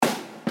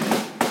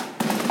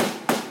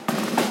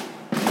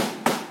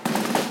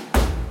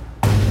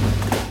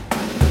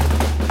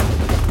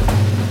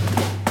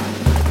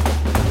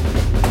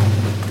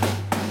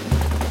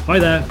Hi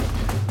there,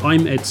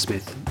 I'm Ed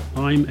Smith.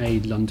 I'm a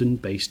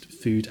London-based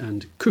food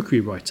and cookery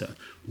writer.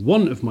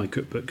 One of my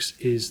cookbooks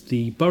is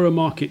the Borough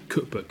Market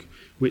Cookbook,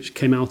 which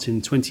came out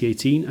in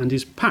 2018 and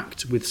is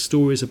packed with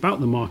stories about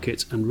the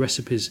market and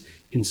recipes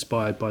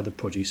inspired by the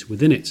produce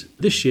within it.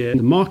 This year,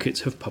 the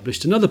Market have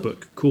published another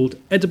book called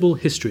Edible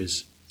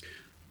Histories,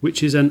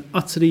 which is an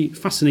utterly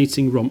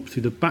fascinating romp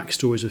through the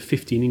backstories of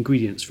 15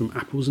 ingredients from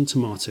apples and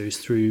tomatoes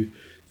through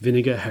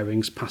vinegar,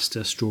 herrings,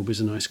 pasta,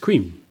 strawberries and ice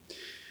cream.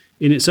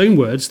 In its own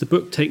words, the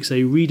book takes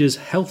a reader's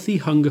healthy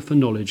hunger for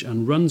knowledge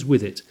and runs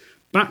with it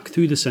back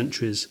through the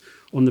centuries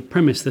on the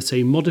premise that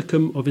a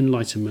modicum of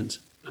enlightenment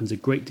and a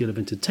great deal of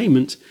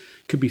entertainment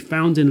could be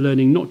found in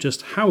learning not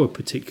just how a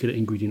particular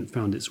ingredient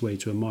found its way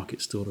to a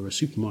market stall or a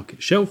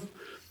supermarket shelf,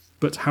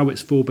 but how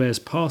its forebears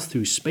passed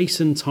through space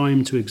and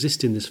time to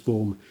exist in this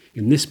form,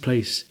 in this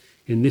place,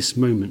 in this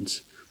moment,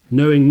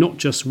 knowing not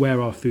just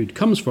where our food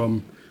comes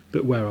from,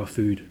 but where our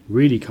food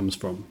really comes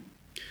from.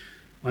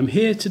 I'm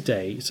here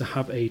today to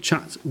have a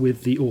chat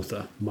with the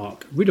author,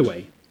 Mark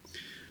Ridaway,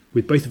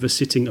 with both of us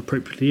sitting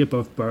appropriately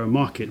above Borough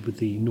Market with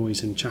the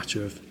noise and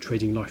chatter of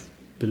trading life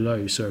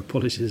below, so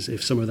apologies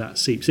if some of that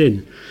seeps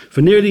in.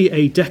 For nearly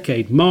a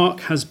decade,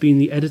 Mark has been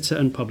the editor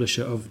and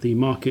publisher of the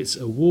Market's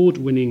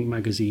award-winning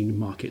magazine,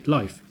 Market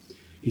Life.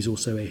 He's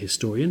also a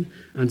historian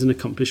and an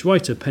accomplished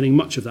writer, penning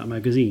much of that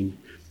magazine.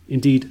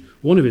 Indeed,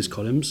 one of his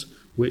columns,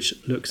 which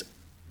looks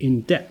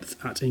in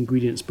depth at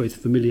ingredients both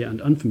familiar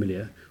and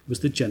unfamiliar,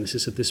 was the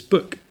genesis of this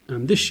book,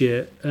 and this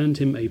year earned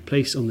him a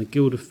place on the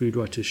Guild of Food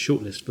Writers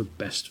shortlist for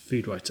Best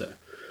Food Writer.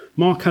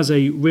 Mark has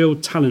a real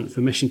talent for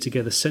meshing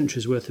together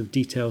centuries worth of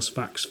details,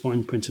 facts,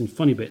 fine print and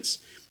funny bits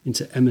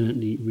into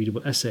eminently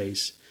readable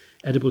essays.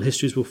 Edible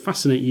Histories will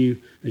fascinate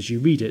you as you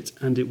read it,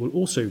 and it will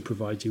also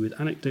provide you with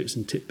anecdotes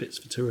and tidbits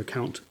to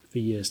recount for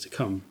years to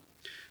come.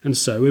 And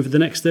so, over the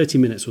next 30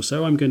 minutes or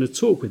so, I'm going to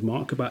talk with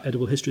Mark about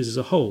Edible Histories as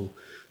a whole,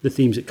 the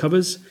themes it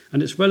covers,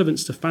 and its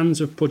relevance to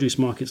fans of produce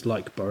markets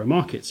like Borough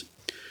Market.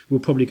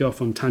 We'll probably go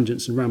off on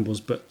tangents and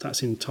rambles, but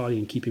that's entirely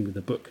in keeping with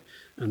the book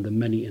and the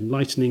many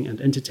enlightening and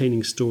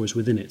entertaining stories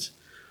within it.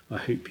 I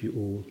hope you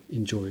all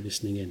enjoy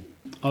listening in.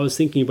 I was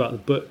thinking about the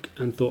book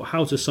and thought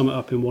how to sum it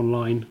up in one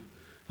line,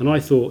 and I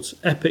thought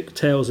epic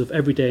tales of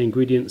everyday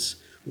ingredients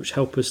which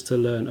help us to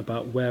learn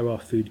about where our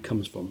food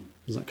comes from.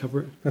 Does that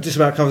cover it? That just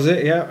about covers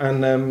it, yeah.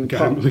 And we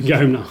can go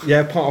home now.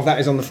 Yeah, part of that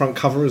is on the front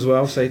cover as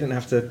well, so you didn't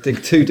have to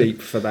dig too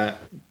deep for that.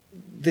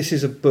 This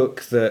is a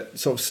book that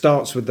sort of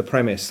starts with the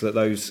premise that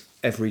those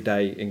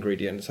everyday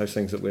ingredients, those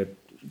things that we're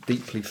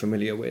deeply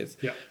familiar with,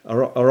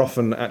 are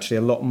often actually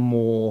a lot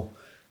more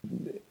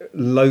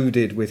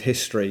loaded with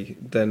history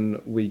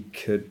than we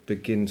could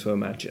begin to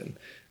imagine.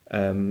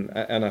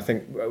 And I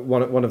think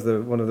one of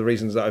the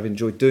reasons that I've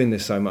enjoyed doing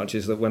this so much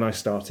is that when I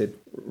started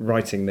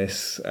writing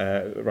this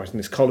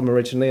column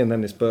originally and then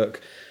this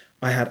book,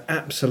 I had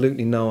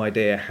absolutely no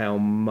idea how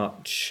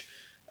much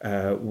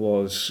how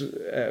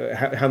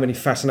many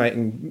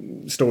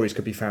fascinating stories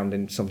could be found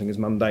in something as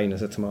mundane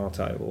as a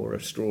tomato or a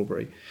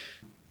strawberry.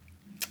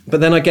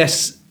 But then I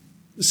guess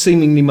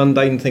seemingly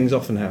mundane things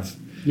often have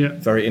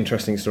very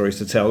interesting stories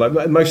to tell.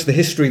 Like most of the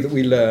history that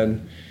we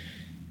learn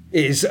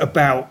is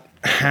about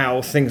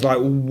how things like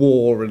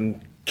war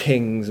and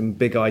kings and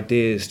big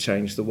ideas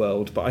change the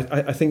world, but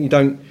I think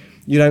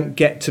you don't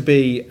get to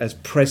be as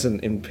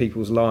present in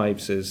people's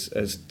lives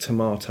as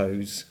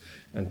tomatoes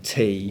and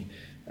tea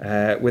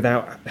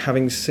without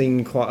having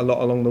seen quite a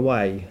lot along the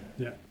way.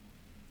 Yeah.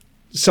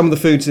 Some of the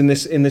foods in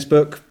this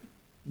book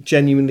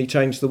genuinely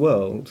changed the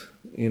world,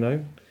 you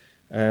know.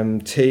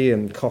 Tea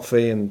and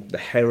coffee and the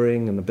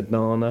herring and the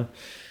banana.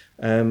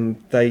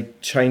 They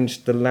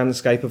changed the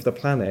landscape of the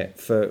planet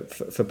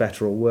for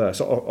better or worse,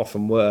 or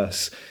often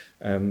worse,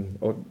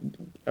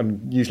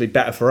 usually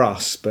better for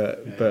us,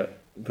 but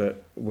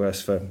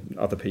worse for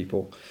other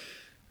people.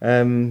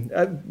 And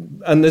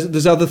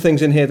there's other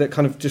things in here that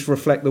kind of just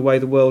reflect the way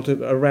the world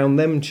around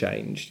them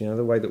changed. You know,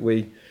 the way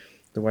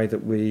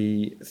that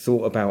we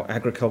thought about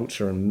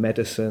agriculture and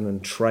medicine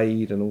and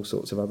trade and all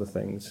sorts of other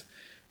things.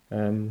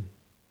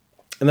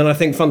 And then I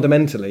think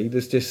fundamentally,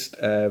 there's just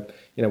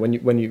when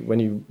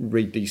you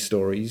read these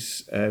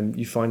stories,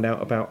 you find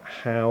out about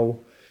how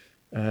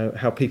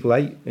people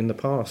ate in the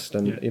past,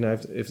 and you know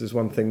if there's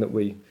one thing that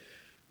we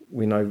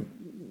know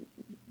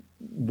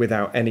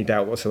without any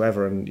doubt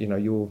whatsoever, and you know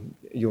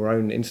your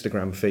own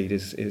Instagram feed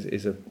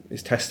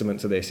is testament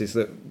to this, is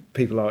that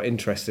people are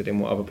interested in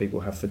what other people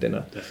have for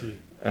dinner. Definitely.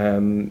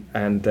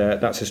 And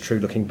that's as true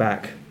looking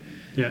back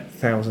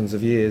thousands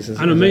of years.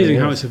 And amazing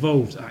how it's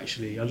evolved.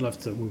 Actually, I'd love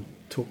to. We'll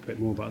talk a bit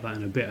more about that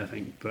in a bit, I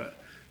think, but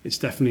it's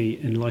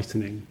definitely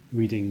enlightening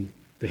reading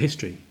the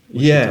history.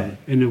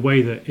 In a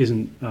way that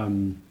isn't.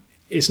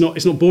 It's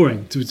not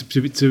boring to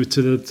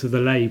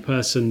the lay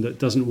person that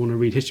doesn't want to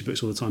read history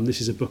books all the time. This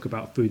is a book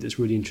about food that's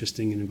really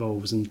interesting and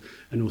involves and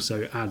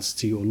also adds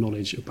to your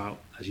knowledge about,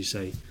 as you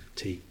say,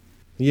 tea.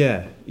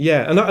 Yeah,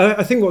 and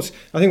I think what's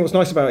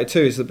nice about it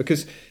too is that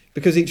because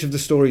each of the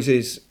stories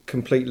is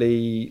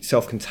completely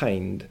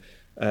self-contained,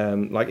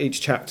 Like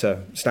each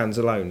chapter stands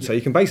alone, so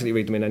you can basically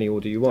read them in any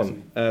order you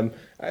want.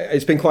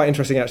 It's been quite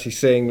interesting actually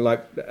seeing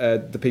like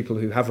the people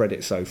who have read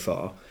it so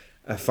far,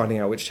 finding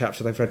out which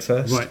chapter they've read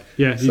first. Right.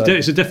 Yeah. So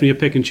it's definitely a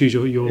pick and choose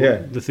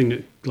the thing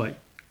that like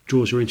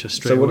draws your interest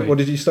straight away. So what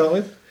did you start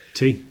with?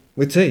 Tea.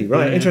 With tea,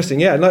 right? Yeah, Interesting.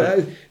 Yeah.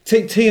 Like,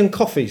 tea and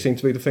coffee seem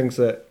to be the things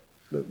that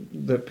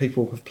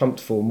people have plumped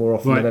for more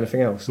often than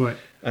anything else. Right.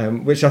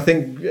 Which I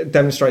think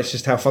demonstrates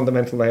just how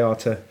fundamental they are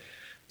to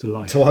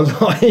our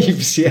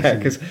lives. Yeah.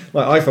 Because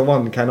like I for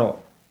one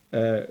cannot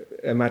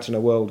imagine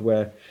a world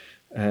where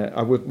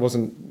I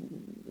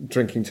wasn't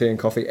drinking tea and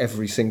coffee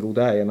every single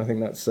day, and I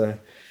think that's.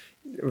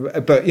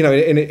 But you know,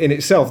 in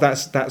itself,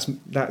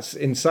 that's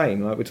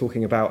insane. Like we're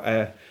talking about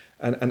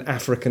an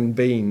African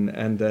bean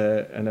and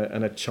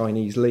a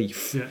Chinese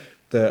leaf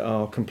that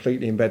are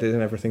completely embedded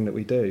in everything that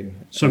we do.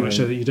 So much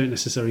so that you don't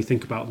necessarily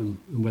think about them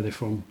and where they're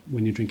from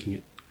when you're drinking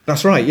it.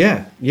 That's right.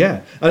 Yeah.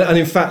 And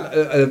in fact,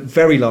 a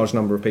very large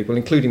number of people,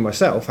 including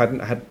myself,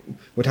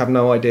 would have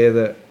no idea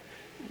that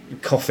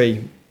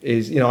coffee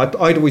is. You know,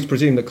 I'd always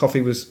presumed that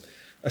coffee was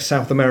a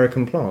South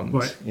American plant.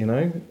 Right. You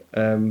know,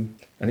 and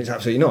it's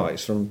absolutely not.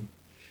 It's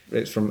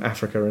from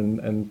Africa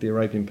and the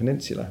Arabian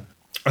Peninsula.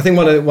 I think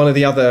one of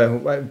the other,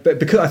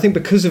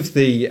 because of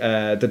the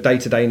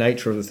day-to-day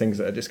nature of the things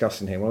that are discussed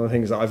in here, one of the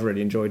things that I've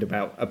really enjoyed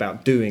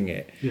about doing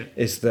it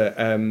is that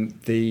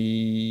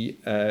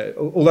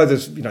although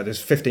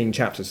there's 15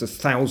 chapters, there's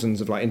thousands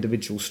of like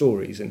individual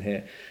stories in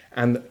here,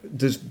 and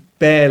there's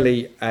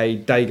barely a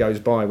day goes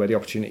by where the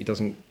opportunity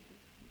doesn't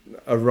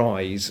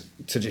arise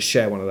to just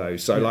share one of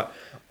those. So like.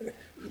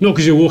 Not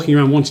because you're walking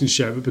around wanting to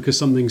share it, but because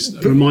something's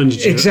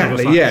reminded you.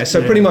 Exactly, yeah.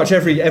 So pretty much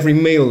every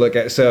meal that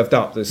gets served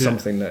up, there's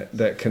something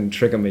that can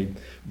trigger me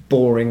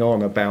boring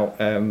on about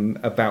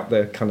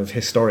the kind of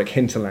historic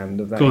hinterland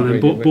of that. Go on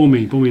then, bore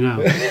me now.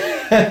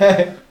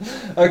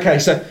 Okay,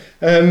 so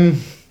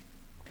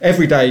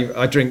every day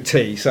I drink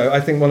tea. So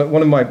I think one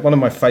of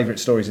my favourite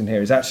stories in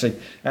here is actually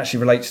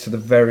relates to the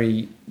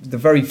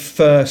very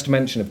first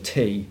mention of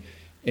tea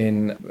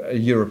in a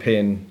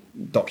European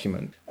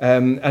document,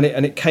 and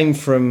it came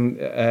from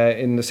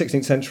in the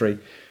 16th century,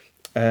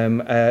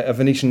 a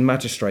Venetian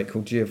magistrate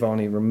called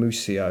Giovanni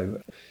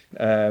Ramusio.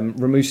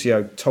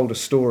 Ramusio told a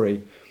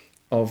story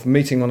of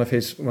meeting one of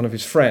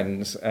his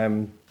friends,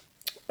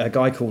 a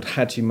guy called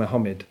Haji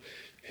Muhammad,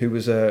 who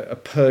was a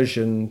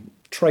Persian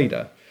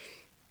trader.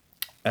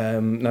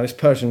 Now this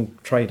Persian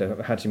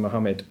trader, Haji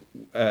Muhammad,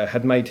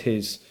 had made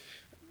his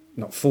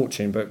not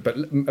fortune,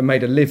 but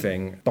made a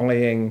living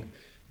buying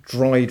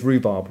dried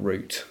rhubarb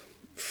root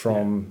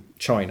from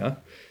China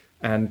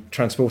and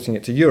transporting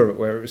it to Europe,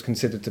 where it was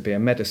considered to be a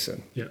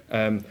medicine.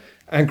 And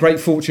great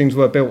fortunes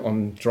were built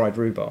on dried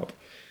rhubarb.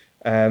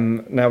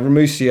 Now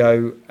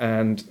Ramusio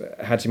and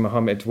Haji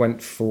Muhammad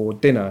went for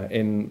dinner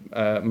in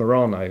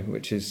Murano,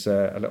 which is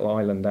a little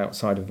island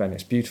outside of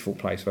Venice, beautiful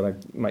place where they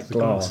make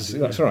glass.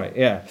 That's right,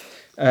 yeah.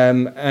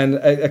 And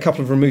a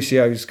couple of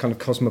Ramusio's kind of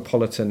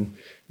cosmopolitan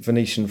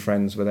Venetian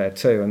friends were there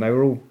too, and they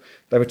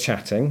were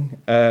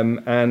chatting,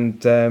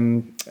 and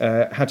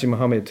Haji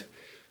Muhammad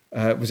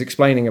was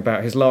explaining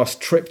about his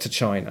last trip to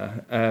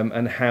China,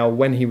 and how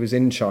when he was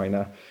in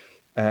China,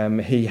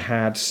 he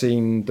had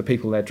seen the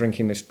people there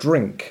drinking this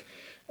drink.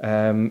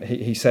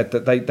 He said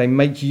that they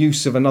make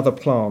use of another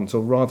plant,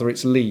 or rather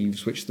its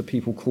leaves, which the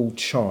people call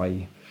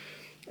chai.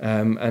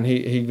 And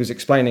he was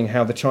explaining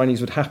how the Chinese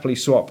would happily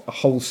swap a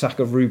whole sack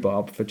of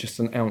rhubarb for just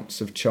an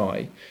ounce of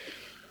chai.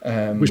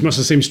 Which must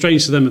have seemed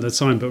strange to them at the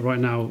time, but right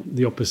now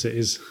the opposite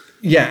is.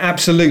 Yeah,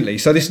 absolutely.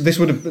 So this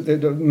would have,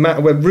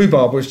 where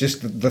rhubarb was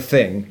just the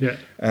thing,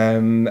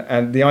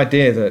 and the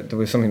idea that there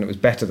was something that was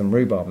better than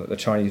rhubarb, that the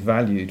Chinese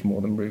valued more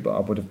than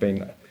rhubarb, would have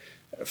been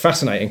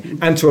fascinating,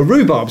 and to a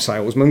rhubarb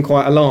salesman,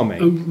 quite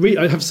alarming.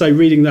 I have to say,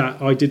 reading that,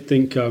 I did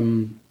think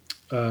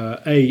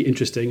A,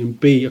 interesting, and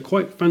B, I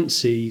quite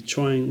fancy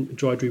trying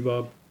dried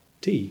rhubarb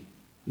tea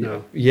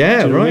now.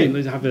 Yeah, right. I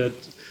mean?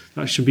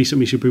 That should be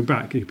something we should bring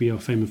back. It could be our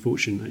fame and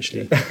fortune,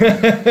 actually.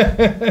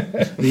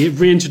 The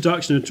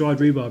reintroduction of dried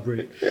rhubarb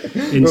root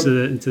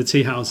into the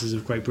tea houses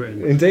of Great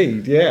Britain.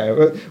 Indeed, yeah.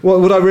 Well,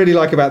 what I really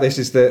like about this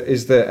is that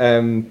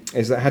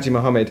Haji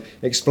Muhammad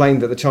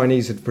explained that the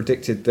Chinese had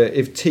predicted that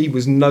if tea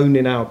was known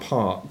in our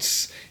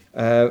parts,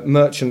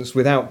 merchants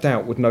without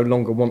doubt would no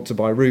longer want to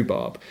buy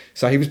rhubarb.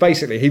 So he was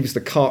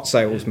the cart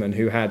salesman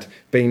who had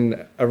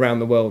been around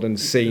the world and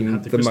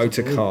seen the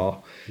motor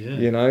car. Yeah.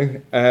 You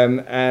know,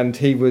 and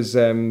he was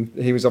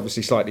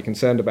obviously slightly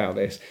concerned about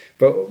this.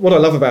 But what I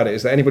love about it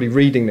is that anybody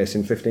reading this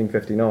in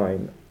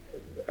 1559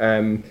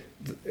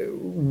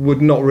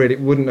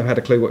 wouldn't have had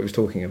a clue what he was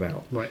talking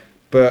about. Right.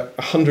 But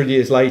 100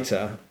 years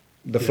later,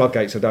 the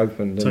floodgates had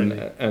opened,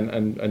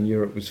 and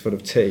Europe was full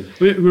of tea.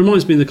 It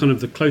reminds me of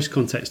the close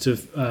context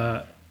of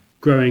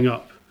growing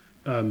up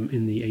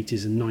in the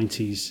 80s and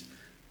 90s.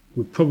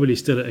 We're probably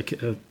still at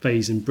a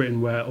phase in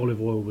Britain where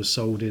olive oil was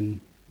sold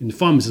in the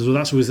pharmacies. Well,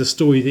 that's always the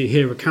story that you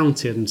hear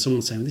recounted, and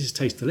someone saying, "This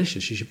tastes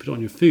delicious. You should put it on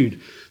your food."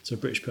 So a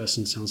British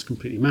person sounds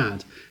completely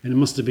mad, and it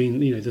must have been,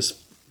 there's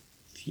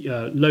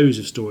loads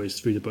of stories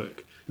through the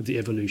book of the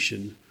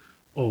evolution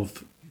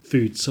of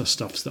food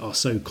stuffs that are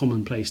so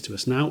commonplace to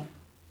us now,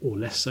 or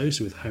less so.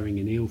 So with herring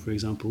and eel, for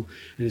example,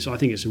 and I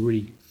think it's a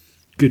really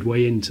good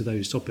way into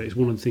those topics.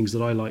 One of the things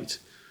that I liked,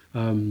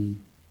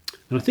 and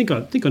I think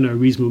I know a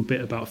reasonable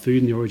bit about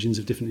food and the origins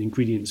of different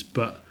ingredients,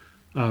 but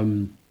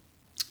for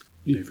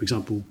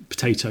example,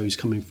 potatoes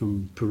coming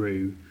from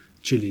Peru,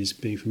 chilies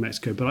being from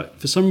Mexico. But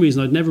for some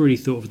reason, I'd never really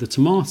thought of the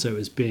tomato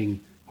as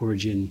being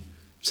origin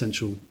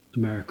Central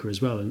America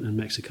as well, and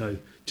Mexico.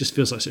 Just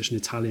feels like such an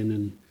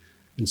Italian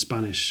and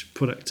Spanish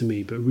product to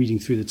me. But reading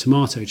through the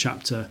tomato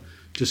chapter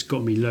just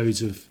got me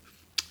loads of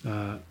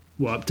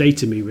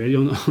updated me really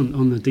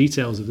on the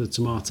details of the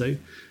tomato,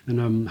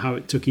 and how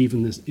it took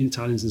even the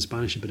Italians and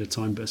Spanish a bit of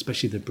time, but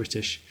especially the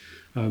British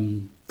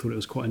thought it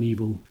was quite an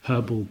evil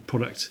herbal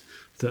product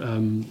that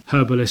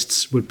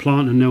herbalists would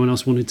plant and no one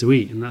else wanted to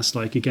eat. And that's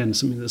like, again,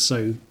 something that's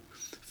so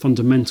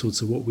fundamental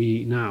to what we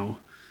eat now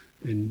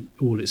in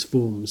all its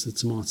forms. The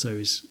tomato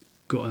has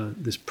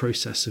got this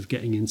process of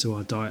getting into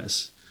our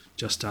diets,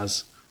 just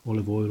as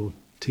olive oil or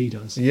tea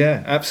does.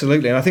 Yeah,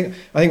 absolutely. And I think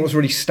what's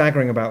really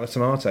staggering about the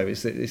tomato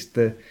is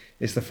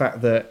the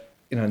fact that,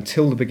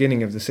 until the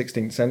beginning of the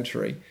 16th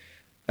century,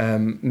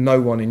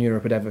 no one in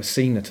Europe had ever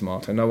seen a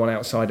tomato. No one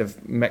outside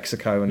of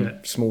Mexico and a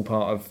small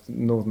part of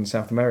northern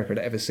South America had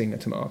ever seen a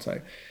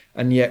tomato.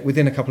 And yet,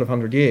 within a couple of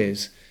hundred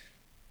years,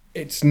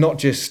 it's not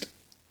just,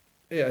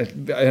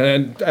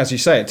 and as you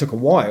say, it took a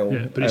while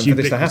for this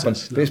to happen,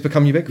 but it's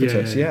become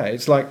ubiquitous. Yeah.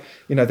 It's like,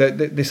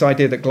 this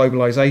idea that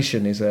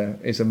globalization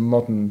is a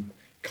modern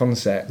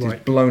concept is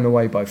blown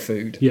away by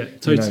food. Yeah,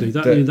 totally.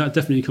 That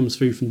definitely comes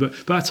through from the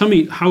book. But tell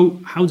me, how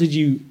did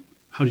you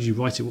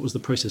write it? What was the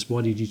process?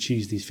 Why did you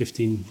choose these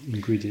 15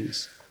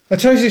 ingredients? I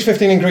chose these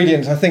 15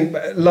 ingredients, I think,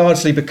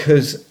 largely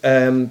because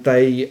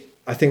they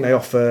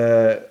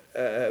offer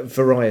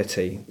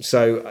variety.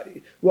 So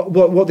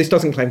what this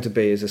doesn't claim to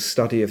be is a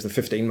study of the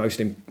 15 most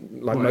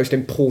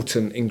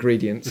important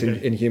ingredients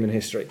in human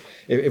history.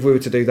 If we were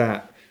to do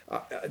that,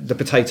 the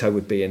potato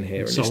would be in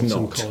here, and it's not.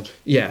 Salt and cod.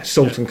 Yeah,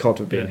 salt and cod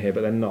would be in here, but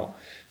they're not.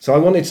 So I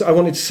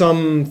wanted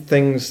some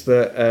things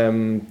that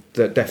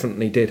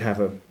definitely did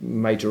have a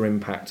major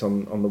impact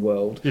on the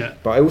world. Yeah.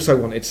 But I also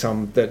wanted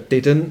some that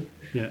didn't.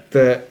 Yeah.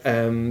 That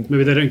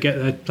maybe they don't get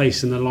their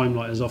place in the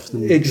limelight as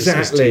often.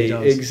 Exactly.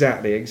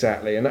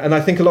 And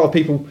I think a lot of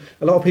people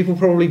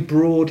probably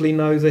broadly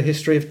know the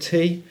history of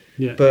tea.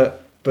 Yeah.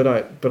 But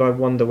I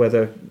wonder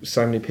whether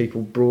so many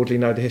people broadly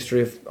know the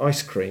history of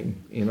ice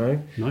cream.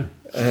 No.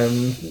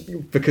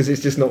 Because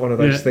it's just not one of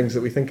those things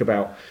that we think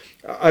about.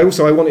 I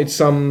wanted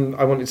some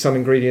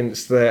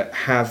ingredients that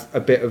have a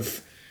bit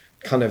of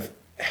kind of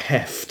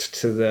heft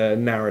to the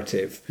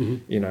narrative.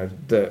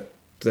 Mm-hmm.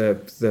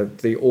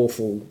 The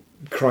awful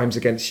crimes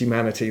against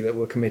humanity that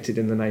were committed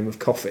in the name of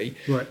coffee.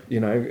 Right.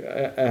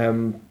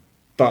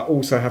 But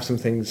also have some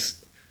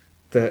things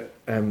that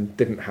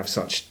didn't have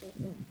such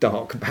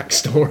dark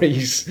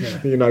backstories.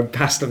 Yeah.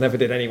 Pasta never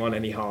did anyone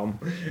any harm,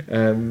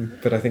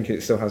 but I think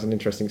it still has an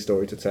interesting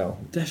story to tell.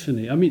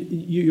 Definitely. I mean,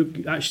 you're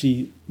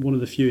actually one of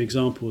the few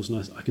examples,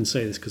 and I can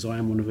say this because I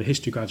am one of a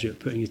history graduate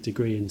putting his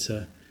degree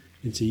into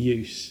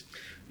use.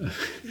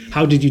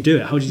 How did you do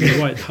it? How did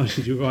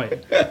you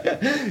write?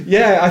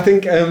 Yeah, I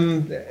think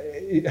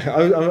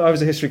I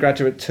was a history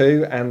graduate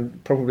too,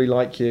 and probably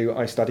like you,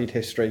 I studied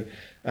history.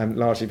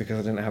 Largely because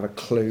I didn't have a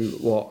clue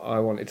what I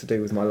wanted to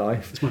do with my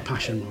life. It's my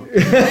passion, Mark.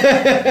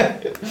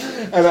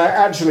 And I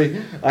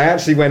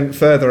actually went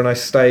further, and I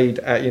stayed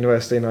at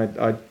university, and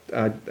I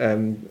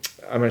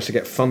managed to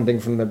get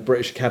funding from the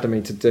British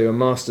Academy to do a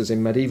master's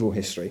in medieval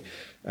history.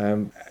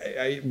 When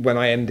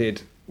I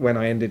ended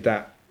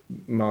that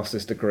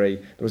master's degree,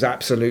 there was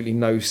absolutely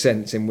no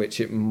sense in which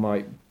it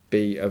might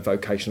be a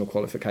vocational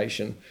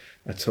qualification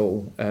at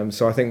all.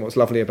 So I think what's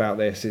lovely about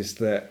this is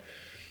that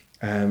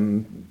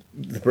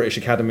the British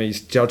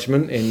Academy's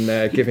judgment in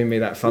giving me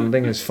that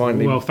funding has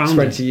finally,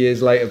 20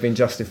 years later, been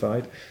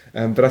justified.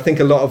 But I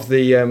think a lot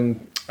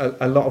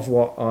of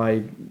what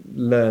I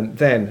learned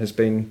then has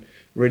been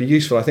really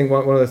useful. I think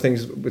one of the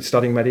things with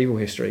studying medieval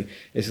history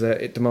is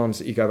that it demands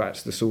that you go back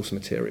to the source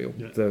material,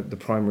 the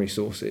primary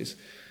sources,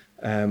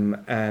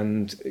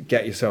 and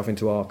get yourself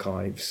into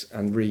archives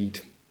and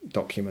read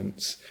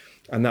documents.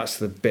 And that's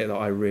the bit that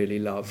I really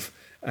love.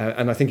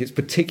 And I think it's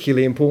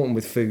particularly important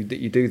with food that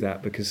you do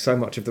that, because so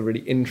much of the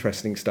really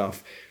interesting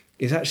stuff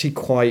is actually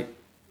quite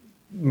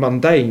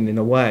mundane in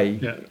a way,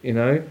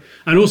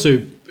 And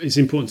also it's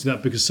important to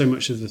that because so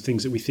much of the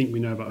things that we think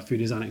we know about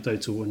food is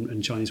anecdotal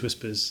and Chinese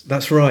whispers.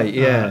 That's right,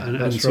 yeah.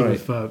 And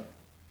sort of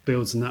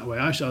builds in that way.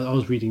 Actually, I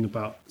was reading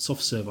about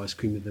soft serve ice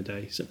cream the other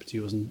day, separate to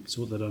yours, and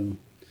saw that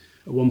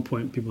at one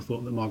point people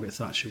thought that Margaret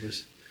Thatcher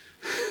was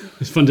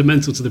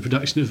fundamental to the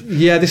production of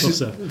soft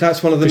serve.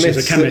 That's one of the myths. She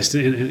was a chemist.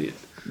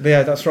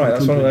 Yeah, that's right.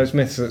 That's one of those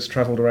myths that's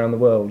travelled around the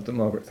world, that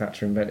Margaret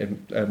Thatcher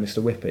invented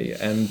Mr. Whippy,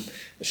 and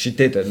she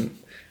didn't.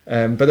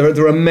 But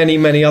there are many,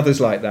 many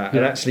others like that,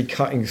 and actually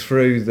cutting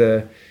through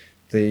that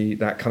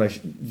kind of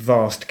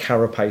vast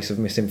carapace of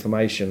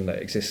misinformation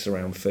that exists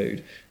around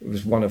food. It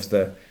was one of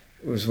the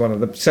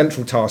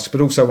central tasks,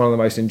 but also one of the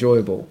most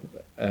enjoyable.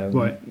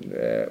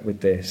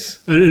 with this.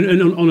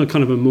 And on a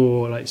kind of a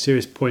more like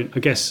serious point, I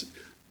guess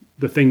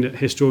the thing that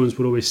historians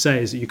will always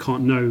say is that you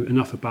can't know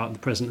enough about the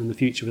present and the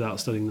future without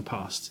studying the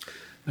past,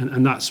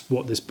 and that's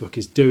what this book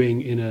is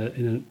doing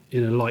in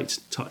a light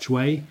touch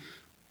way,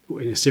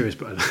 in a serious.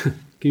 But can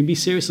you be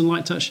serious and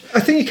light touch? I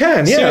think you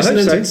can. Yeah,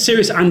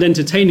 serious and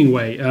entertaining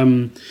way.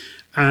 Do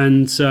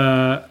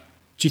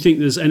you think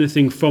there's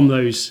anything from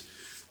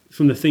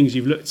the things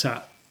you've looked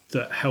at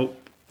that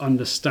help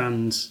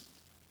understand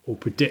or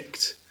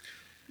predict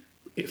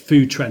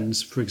food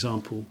trends, for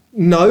example?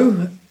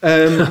 No,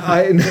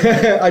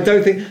 I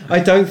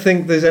don't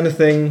think there's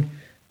anything.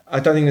 I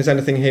don't think there's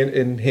anything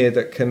here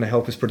that can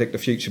help us predict the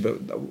future.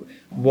 But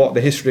what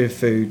the history of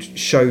food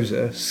shows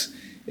us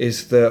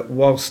is that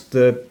whilst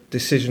the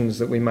decisions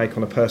that we make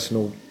on a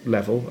personal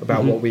level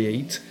about what we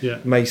eat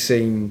may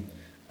seem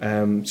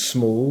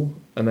small,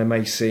 and they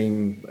may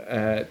seem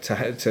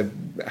to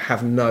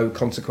have no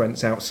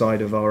consequence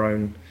outside of our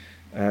own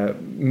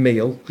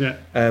meal,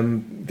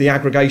 the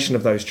aggregation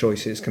of those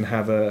choices can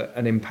have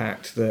an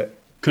impact that.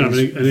 Can I have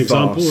an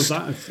example of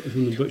that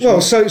from the book?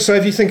 Well, so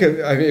if you think of,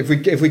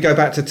 if we go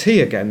back to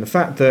tea again, the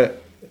fact that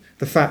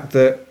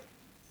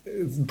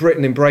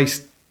Britain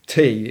embraced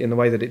tea in the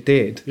way that it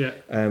did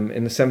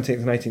in the 17th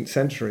and 18th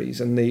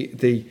centuries, and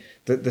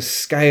the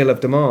scale of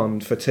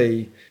demand for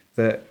tea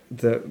that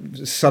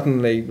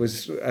suddenly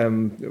was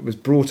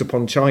brought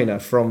upon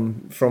China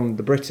from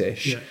the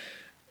British.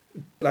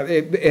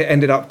 It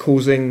ended up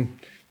causing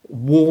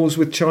wars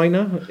with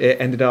China.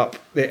 It ended up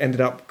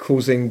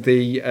causing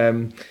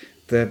the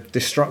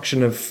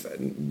destruction of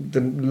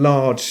the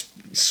large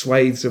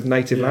swathes of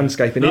native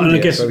landscape in India. And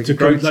I guess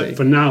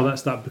for now,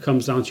 that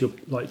becomes down to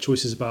your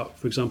choices about,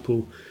 for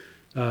example,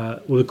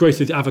 the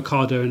growth of the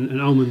avocado and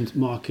almond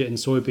market and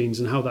soybeans,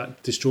 and how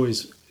that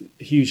destroys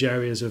huge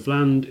areas of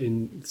land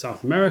in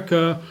South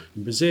America,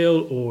 in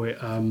Brazil, or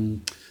the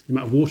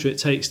amount of water it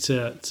takes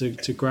to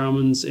grow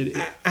almonds.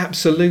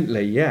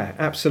 Absolutely, yeah,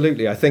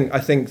 absolutely. I think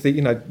that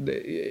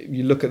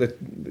you look at the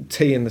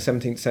tea in the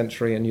 17th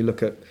century and you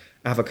look at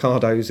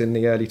avocados in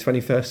the early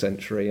 21st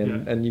century,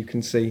 and you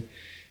can see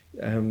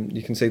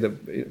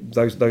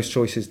that those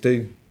choices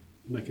do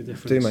make a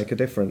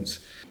difference.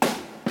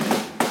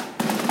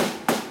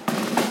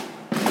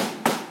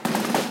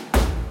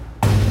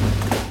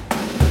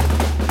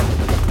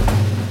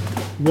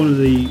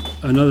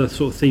 Another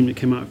sort of theme that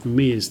came out from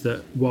me is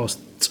that whilst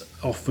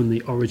often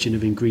the origin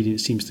of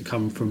ingredients seems to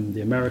come from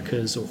the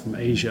Americas or from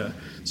Asia,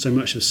 so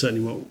much of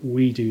certainly what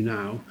we do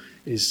now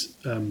is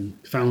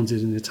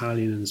founded in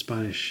Italian and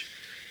Spanish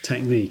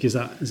technique. Is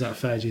that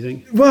fair, do you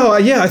think? Well,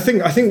 yeah, I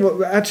think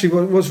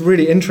what's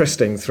really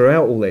interesting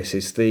throughout all this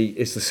is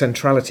the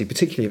centrality,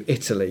 particularly of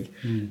Italy.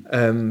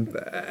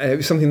 It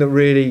was something that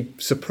really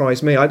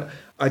surprised me.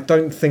 I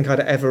don't think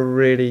I'd ever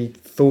really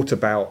thought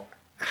about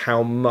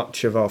how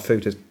much of our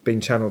food has been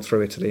channeled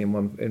through Italy in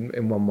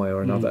one way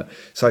or another.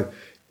 So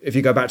if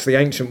you go back to the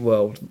ancient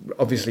world,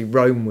 obviously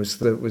Rome was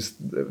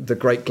the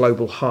great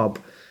global hub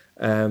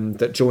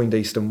that joined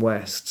East and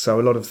West.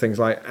 So a lot of things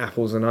like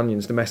apples and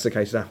onions,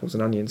 domesticated apples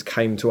and onions,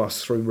 came to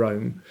us through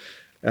Rome.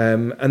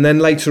 And then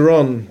later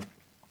on,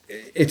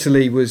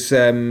 Italy was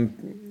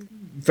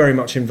very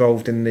much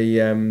involved in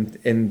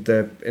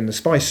the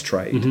spice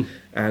trade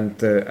and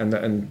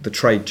the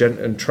trade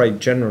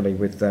generally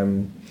with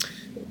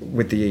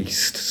the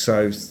East.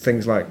 So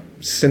things like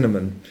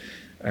cinnamon,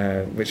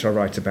 which I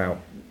write about,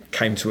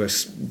 came to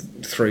us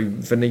through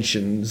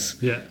Venetians.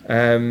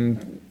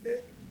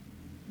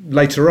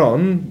 Later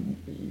on,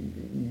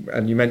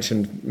 and you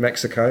mentioned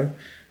Mexico,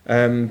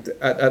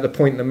 at the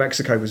point that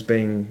Mexico was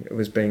being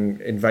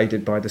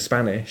invaded by the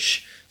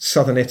Spanish,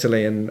 southern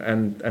Italy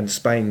and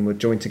Spain were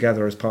joined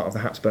together as part of the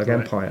Habsburg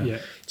Empire.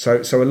 So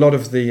a lot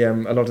of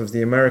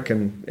the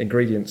American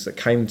ingredients that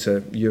came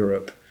to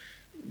Europe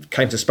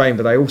came to Spain,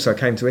 but they also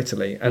came to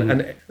Italy.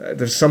 And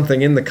there's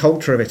something in the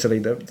culture of Italy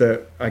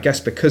that I guess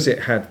because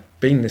it had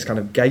been this kind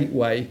of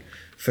gateway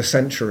for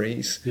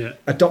centuries,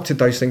 adopted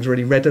those things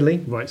really readily.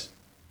 Right.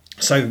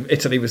 So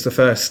Italy was the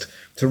first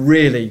to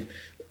really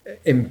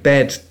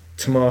embed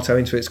tomato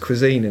into its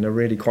cuisine in a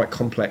really quite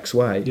complex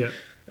way.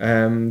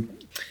 And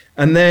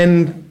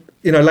then,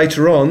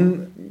 later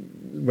on,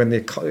 when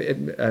the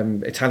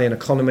Italian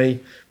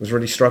economy was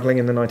really struggling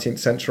in the 19th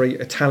century,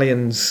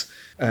 Italians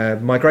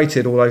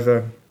migrated all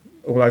over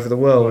the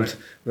world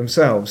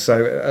themselves.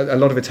 So a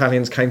lot of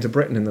Italians came to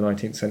Britain in the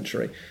 19th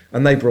century,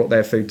 and they brought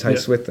their food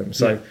tastes with them.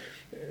 So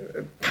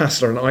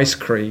pasta and ice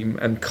cream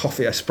and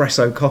coffee,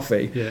 espresso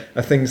coffee,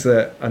 are things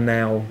that are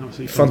now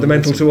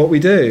fundamental to what we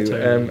do.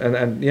 Totally.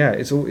 And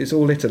it's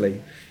all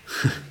Italy.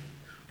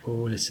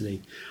 All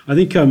Italy. I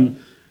think,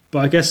 but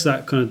I guess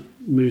that kind of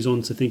moves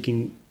on to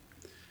thinking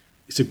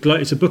it's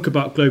a book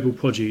about global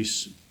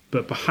produce,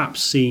 but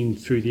perhaps seen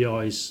through the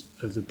eyes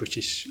of the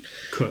British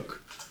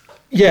cook.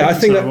 Yeah, I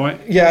think right?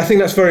 Yeah, I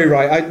think that's very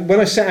right. When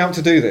I set out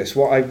to do this,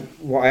 what I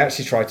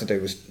actually tried to do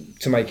was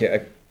to make it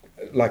a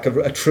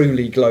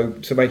truly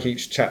to make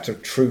each chapter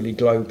truly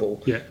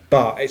global. Yeah.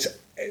 But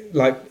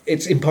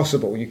it's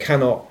impossible. You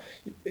cannot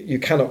you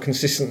cannot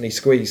consistently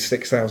squeeze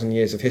 6,000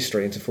 years of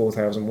history into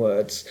 4,000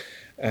 words.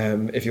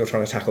 If you're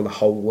trying to tackle the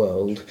whole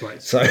world,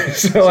 right. So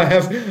I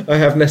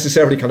have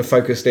necessarily kind of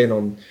focused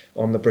in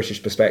on the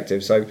British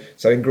perspective. So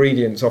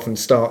ingredients often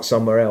start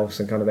somewhere else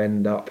and kind of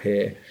end up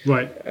here.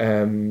 Right.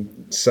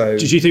 So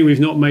do you think we've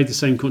not made the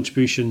same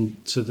contribution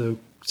to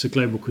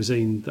global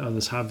cuisine that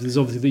others have? There's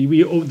obviously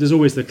there's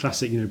always the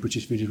classic,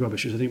 British food is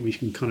rubbish, which I think we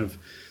can kind of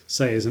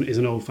say is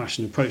an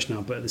old-fashioned approach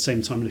now. But at the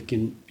same time,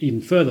 looking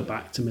even further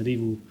back to a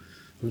medieval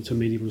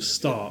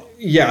start.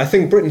 Yeah, I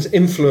think Britain's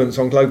influence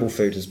on global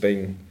food has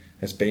been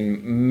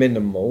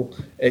minimal,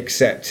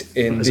 except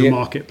in as a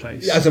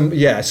marketplace. So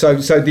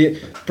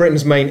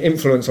Britain's main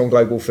influence on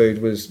global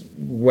food was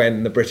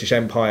when the British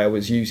Empire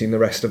was using the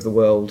rest of the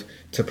world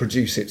to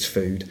produce its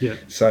food. Yeah.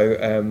 So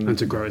and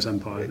to grow its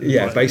empire.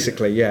 Yeah, right.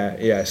 Basically,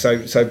 yeah.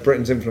 So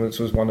Britain's influence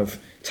was one of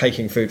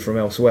taking food from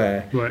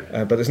elsewhere. Right.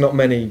 But there's not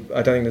many.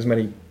 I don't think there's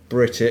many.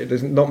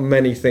 There's not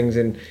many things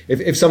in.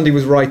 If somebody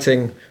was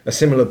writing a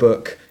similar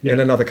book in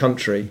another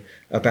country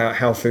about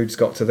how food's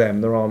got to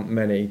them, there aren't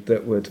many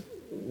that would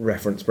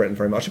reference Britain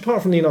very much,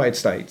 apart from the United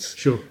States.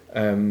 Sure.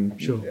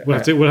 We'll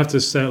have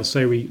to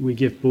say we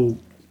give ball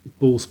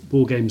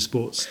game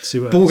sports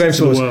to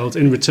the world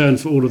in return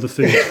for all of the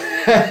food.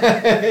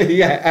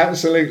 Yeah,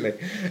 absolutely.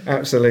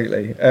 But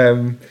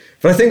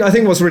I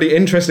think what's really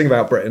interesting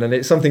about Britain, and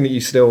it's something that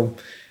you still,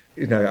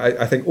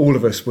 I think all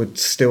of us would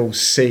still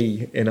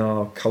see in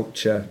our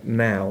culture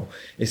now,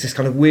 is this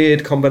kind of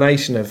weird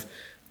combination of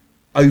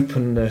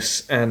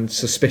openness and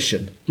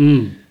suspicion.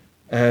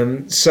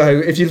 So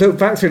if you look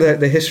back through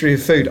the history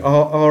of food,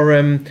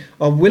 our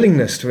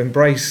willingness to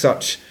embrace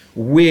such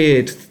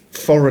weird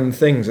foreign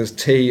things as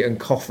tea and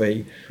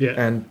coffee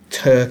and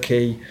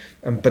turkey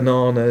and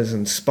bananas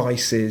and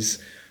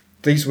spices,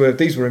 these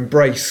were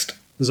embraced.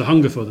 There's a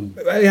hunger for them.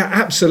 Yeah,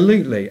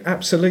 absolutely.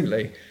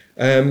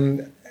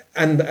 And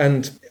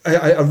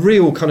a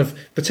real kind of,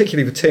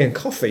 particularly with tea and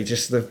coffee,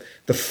 just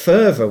the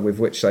fervour with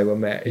which they were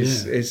met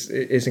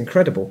is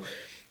incredible.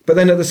 But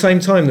then at the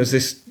same time, there's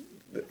this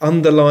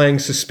underlying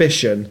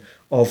suspicion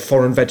of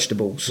foreign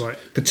vegetables, right.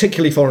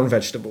 Particularly foreign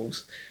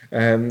vegetables.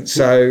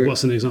 So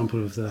what's an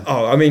example of that?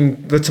 Oh, I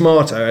mean the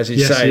tomato, as you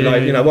say.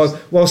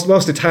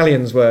 Whilst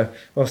Italians were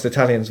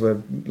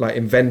like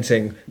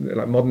inventing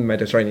like modern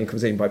Mediterranean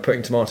cuisine by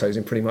putting tomatoes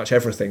in pretty much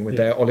everything with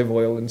their olive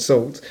oil and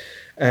salt.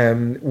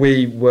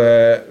 We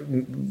were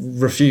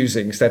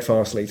refusing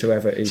steadfastly to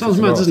ever eat.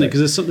 Sounds mad, doesn't it?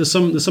 Because there's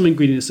some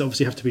ingredients that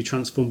obviously have to be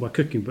transformed by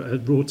cooking, but a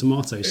raw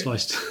tomato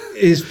sliced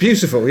is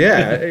beautiful.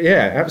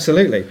 Yeah,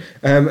 absolutely.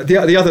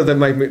 The other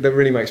that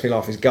really makes me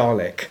laugh is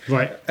garlic.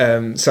 Right.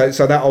 So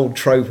that old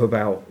trope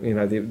about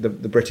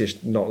the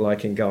British not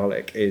liking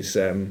garlic is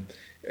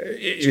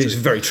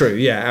very true.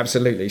 Yeah,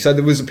 absolutely. So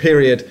there was a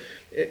period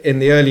in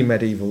the early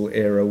medieval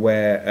era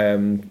where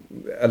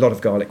a lot of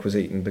garlic was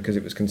eaten because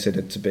it was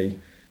considered to be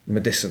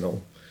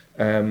medicinal,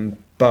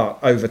 but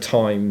over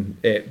time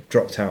it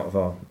dropped out of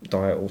our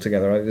diet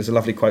altogether. There's a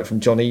lovely quote from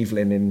John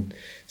Evelyn in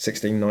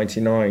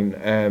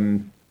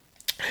 1699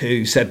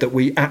 who said that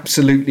we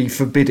absolutely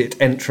forbid it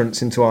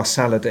entrance into our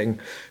salading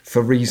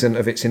for reason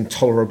of its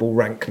intolerable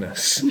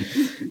rankness,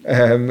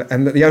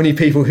 and that the only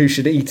people who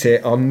should eat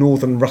it are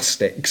northern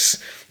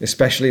rustics,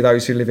 especially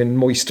those who live in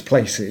moist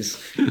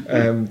places.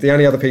 The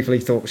only other people he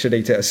thought should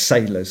eat it are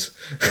sailors.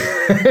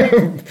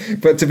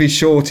 But to be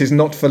short, is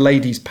not for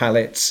ladies'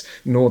 palates,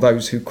 nor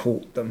those who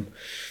court them.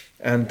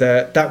 And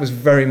that was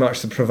very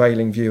much the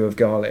prevailing view of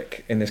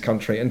garlic in this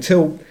country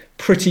until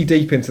pretty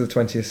deep into the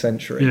 20th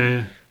century.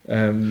 Yeah.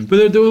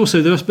 But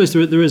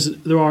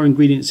there are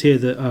ingredients here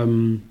that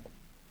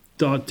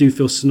do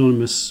feel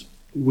synonymous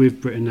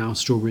with Britain now.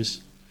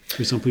 Strawberries,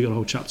 for example, you got a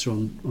whole chapter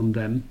on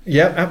them.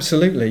 Yeah,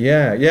 absolutely.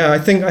 Yeah. I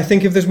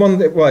think if there's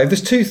if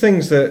there's two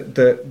things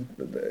that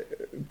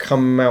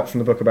come out from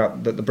the book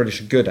about that the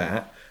British are good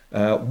at,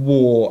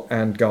 war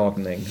and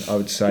gardening, I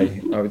would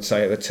say are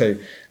the two.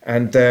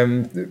 And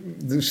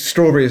the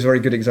strawberry is a very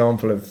good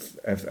example of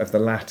the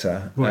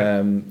latter.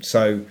 Right.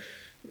 So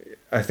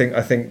I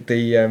think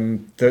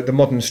the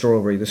modern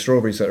strawberry, the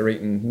strawberries that are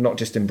eaten not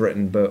just in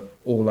Britain but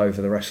all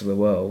over the rest of the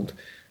world,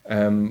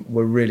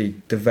 were really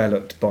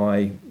developed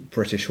by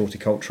British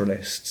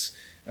horticulturalists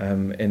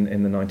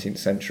in the 19th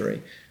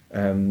century.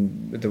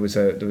 There was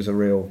a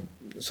real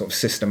sort of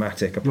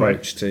systematic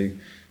approach to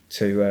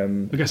I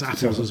guess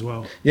apples as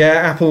well.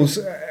 Yeah,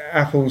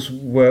 apples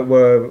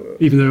were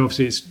even though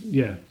obviously it's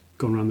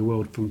gone around the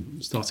world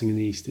from starting in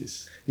the East.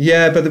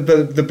 But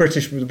the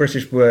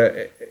British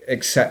were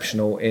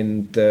exceptional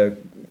in the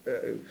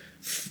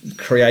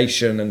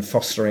creation and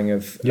fostering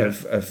of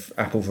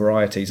apple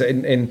varieties.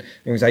 In it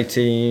was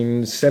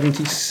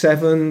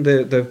 1877,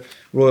 the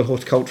Royal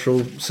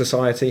Horticultural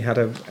Society had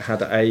a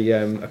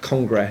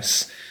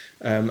congress,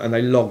 and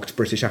they logged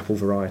British apple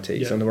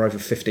varieties, and there were over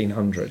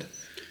 1,500.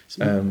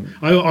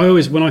 I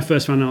always, when I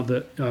first found out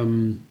that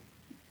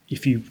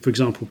if you, for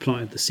example,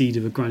 planted the seed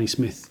of a Granny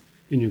Smith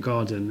in your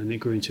garden and it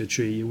grew into a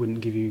tree, it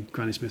wouldn't give you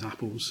Granny Smith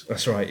apples.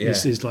 That's right. Yeah,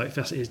 it's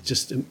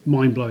just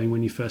mind blowing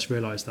when you first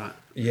realise that.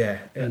 Yeah,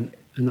 and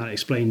and that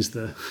explains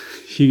the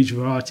huge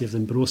variety of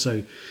them, but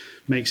also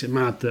makes it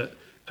mad that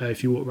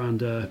if you walk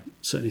around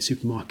certainly a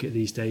supermarket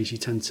these days, you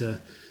tend to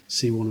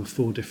see one of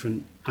 4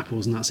 different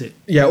apples, and that's it.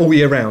 Yeah, all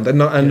year round,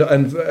 and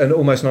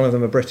almost none of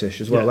them are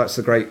British as well. Yeah.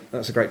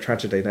 That's a great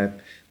tragedy.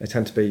 They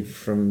tend to be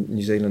from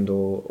New Zealand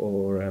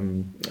or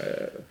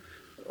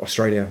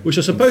Australia, Which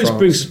I suppose France.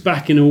 brings us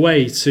back in a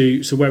way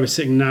to where we're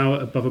sitting now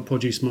above a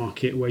produce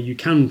market, where you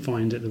can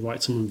find at the right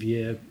time of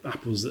year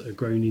apples that are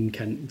grown in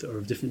Kent that are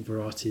of different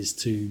varieties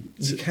to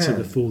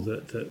the 4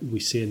 that we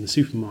see in the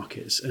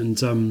supermarkets.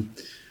 And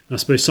I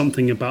suppose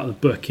something about the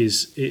book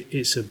is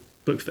it's a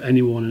book for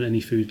anyone and any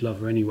food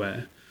lover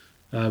anywhere.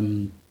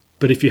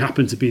 But if you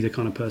happen to be the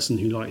kind of person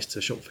who likes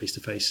to shop face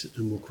to face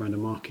and walk around a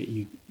market,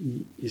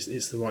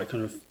 it's the right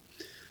kind of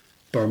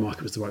Borough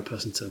Market was the right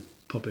person to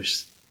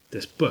publish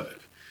this book.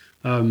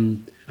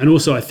 And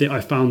also, I think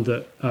I found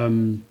that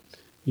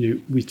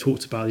we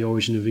talked about the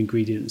origin of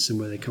ingredients and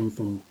where they come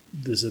from.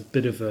 There's a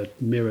bit of a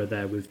mirror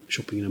there with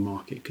shopping in a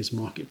market, because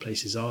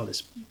marketplaces are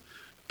this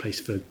place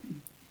for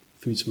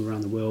foods from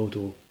around the world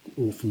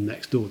or from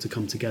next door to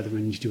come together,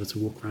 and you're able to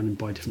walk around and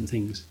buy different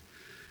things.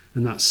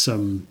 And that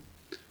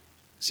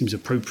seems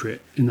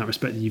appropriate in that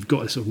respect, that you've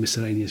got a sort of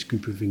miscellaneous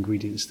group of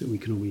ingredients that we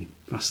can all be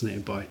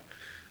fascinated by.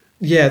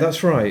 Yeah,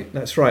 that's right.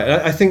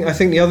 I think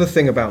the other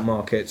thing about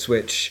markets,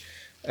 which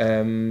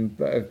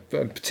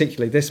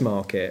particularly this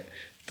market,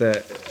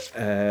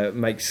 that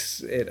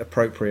makes it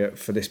appropriate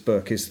for this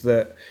book, is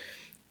that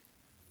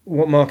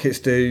what markets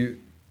do,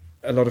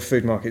 a lot of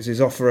food markets,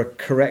 is offer a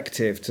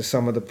corrective to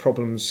some of the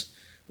problems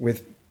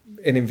with,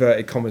 in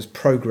inverted commas,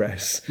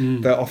 progress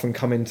that often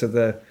come into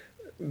the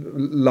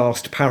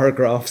last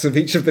paragraphs of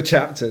each of the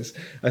chapters.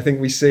 I think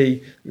we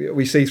see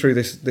through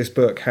this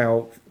book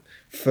how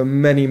for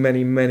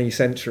many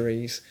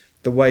centuries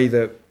the way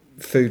that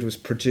food was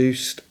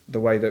produced, the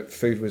way that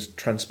food was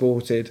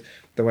transported,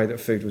 the way that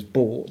food was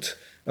bought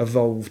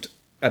evolved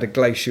at a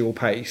glacial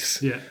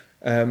pace. Yeah.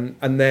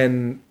 And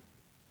then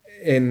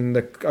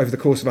over the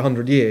course of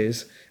 100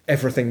 years,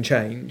 everything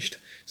changed.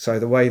 So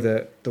the way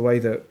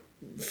that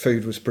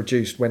food was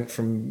produced went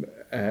from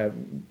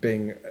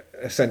being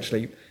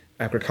essentially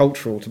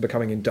agricultural to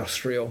becoming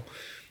industrial.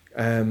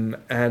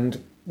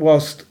 And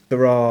whilst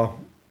there are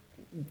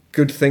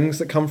good things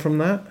that come from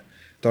that,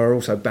 there are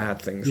also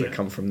bad things that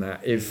come from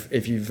that.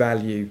 If you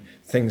value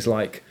things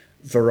like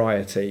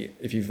variety,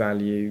 if you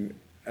value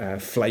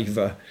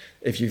flavour,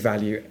 if you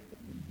value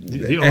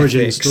the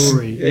origin ethics,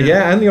 story.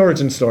 And the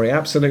origin story,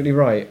 absolutely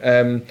right.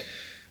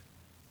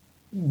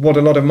 What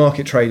a lot of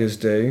market traders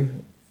do,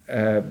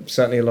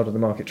 certainly a lot of the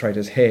market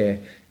traders here,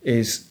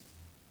 is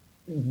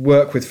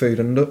work with food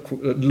and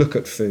look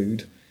at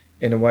food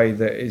in a way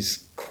that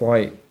is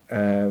quite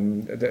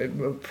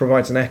that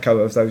provides an echo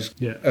of those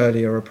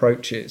earlier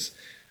approaches.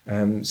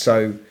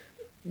 So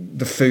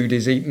the food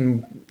is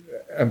eaten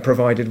and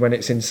provided when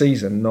it's in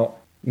season, not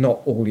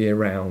all year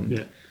round.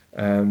 Yeah.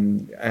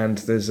 And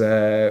there's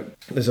a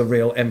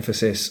real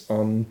emphasis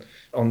on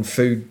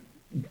food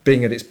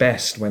being at its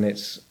best when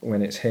it's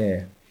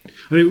here.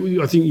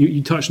 I think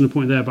you touched on the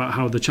point there about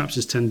how the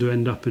chapters tend to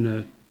end up in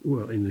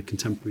the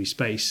contemporary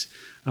space,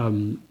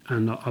 and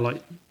I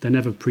like, they're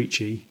never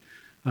preachy,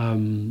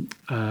 and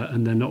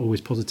they're not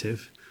always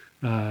positive,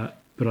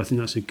 but I think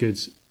that's a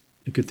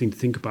good thing to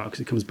think about, because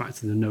it comes back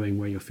to the knowing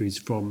where your food's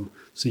from,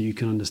 so you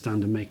can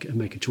understand and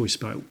make a choice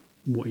about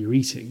what you're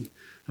eating.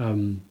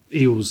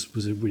 Eels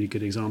was a really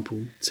good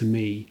example to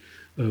me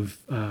of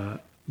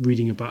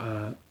reading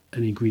about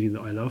an ingredient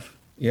that I love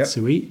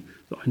to eat,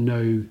 that I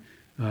know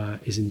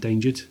is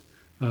endangered,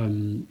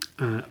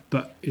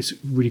 but it's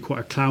really quite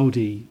a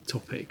cloudy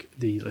topic,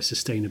 the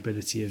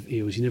sustainability of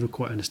eels. You never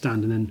quite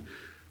understand, and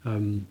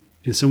then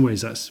in some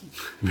ways that's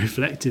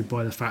reflected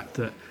by the fact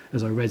that,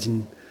 as I read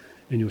in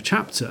your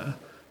chapter,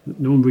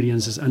 no one really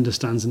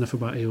understands enough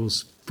about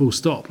eels, full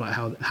stop, like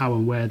how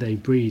and where they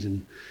breed.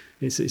 And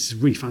it's a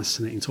really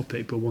fascinating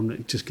topic, but one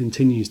that just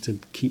continues to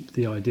keep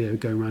the idea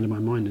going around in my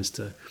mind as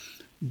to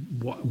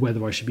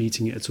whether I should be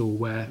eating it at all,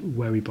 where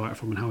we buy it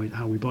from, and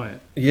how we buy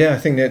it. Yeah, I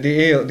think that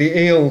the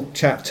eel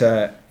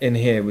chapter in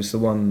here was the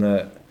one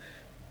that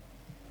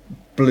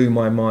blew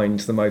my mind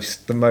the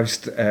most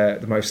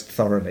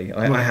thoroughly.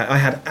 I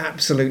had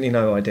absolutely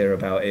no idea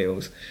about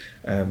eels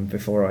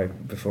before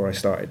I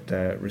started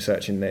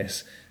researching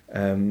this,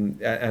 and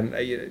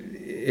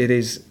it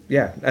is,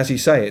 as you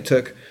say, it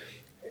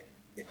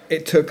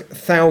took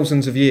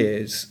thousands of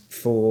years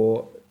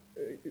for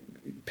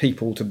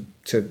people to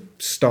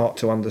start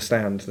to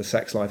understand the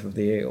sex life of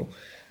the eel,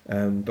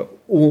 but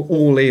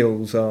all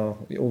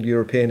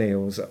European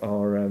eels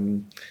are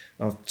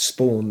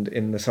spawned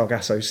in the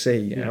Sargasso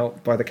Sea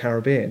out by the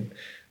Caribbean,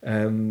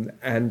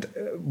 and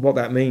what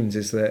that means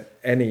is that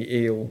any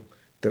eel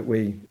that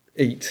we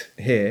eat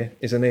here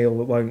is an eel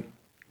that won't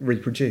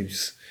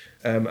reproduce,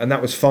 and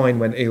that was fine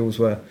when eels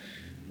were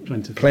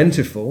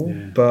plentiful,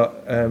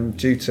 but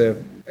due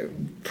to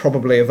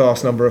probably a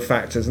vast number of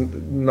factors,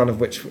 none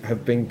of which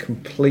have been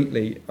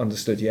completely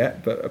understood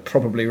yet, but are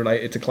probably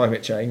related to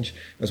climate change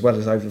as well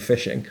as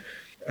overfishing,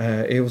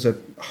 eels are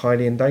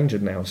highly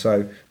endangered now.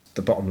 So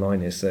the bottom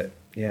line is that,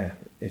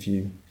 if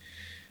you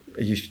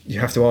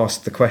have to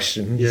ask the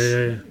questions.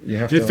 You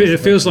have to. It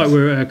feels like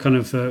we're at a kind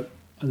of, I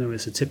don't know if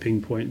it's a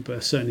tipping point,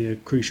 but certainly a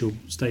crucial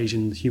stage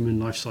in the human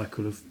life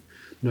cycle of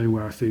knowing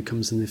where our food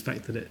comes and the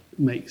effect that it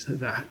makes,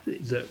 that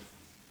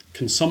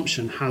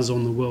consumption has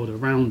on the world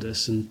around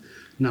us. And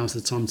now's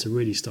the time to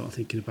really start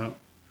thinking about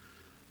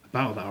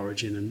that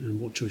origin and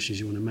what choices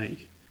you want to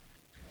make.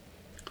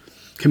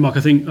 Okay, Mark,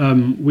 I think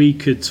we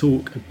could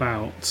talk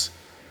about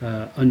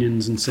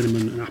onions and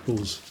cinnamon and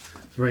apples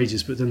for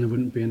ages, but then there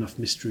wouldn't be enough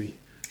mystery.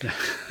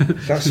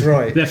 That's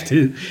right. Left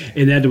in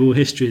edible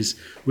histories,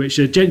 which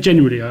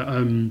generally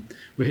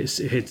we're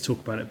here to talk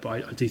about it,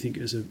 but I do think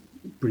it was a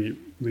brilliant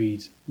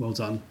read, well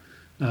done,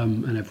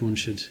 and everyone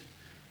should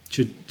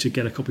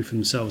get a copy for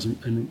themselves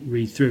and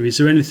read through. Is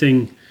there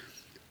anything,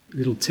 a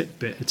little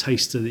tidbit, a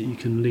taster that you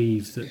can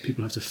leave that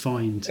people have to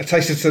find? A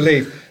taster to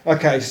leave.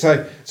 Okay,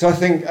 so I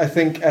think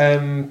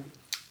one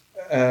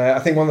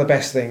of the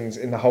best things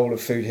in the whole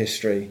of food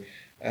history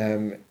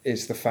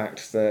is the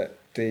fact that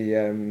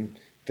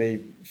the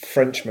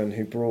Frenchman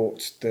who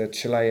brought the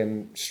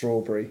Chilean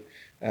strawberry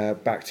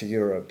back to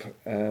Europe,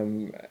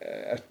 and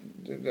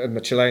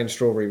the Chilean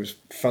strawberry was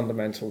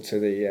fundamental to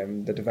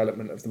the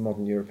development of the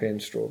modern European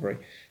strawberry.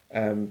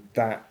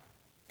 That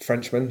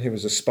Frenchman, who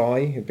was a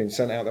spy, who'd been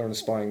sent out there on a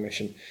spying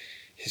mission,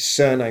 his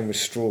surname was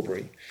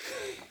Strawberry.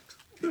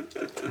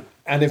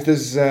 And if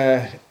there's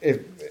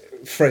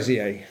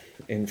Fraisier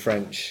in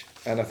French,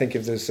 and I think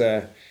if there's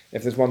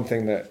one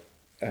thing that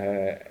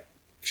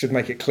should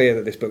make it clear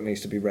that this book needs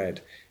to be read,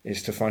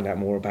 is to find out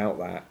more about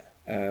that,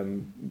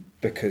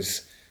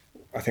 because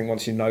I think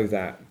once you know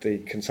that, the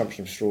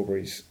consumption of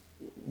strawberries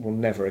will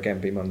never again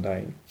be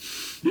mundane.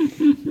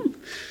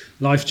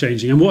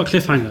 Life-changing. And what a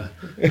cliffhanger.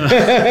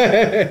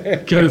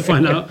 Go and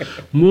find out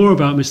more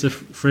about Mr.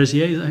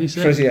 Fraisier, is that how you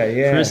say it? Fraisier,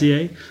 yeah.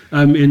 Fraisier.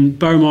 In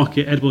Borough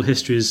Market Edible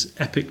Histories,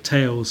 Epic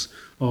Tales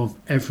of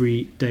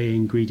Everyday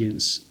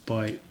Ingredients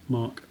by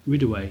Mark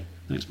Ridaway.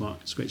 Thanks, Mark.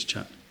 It's great to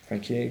chat.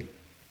 Thank you.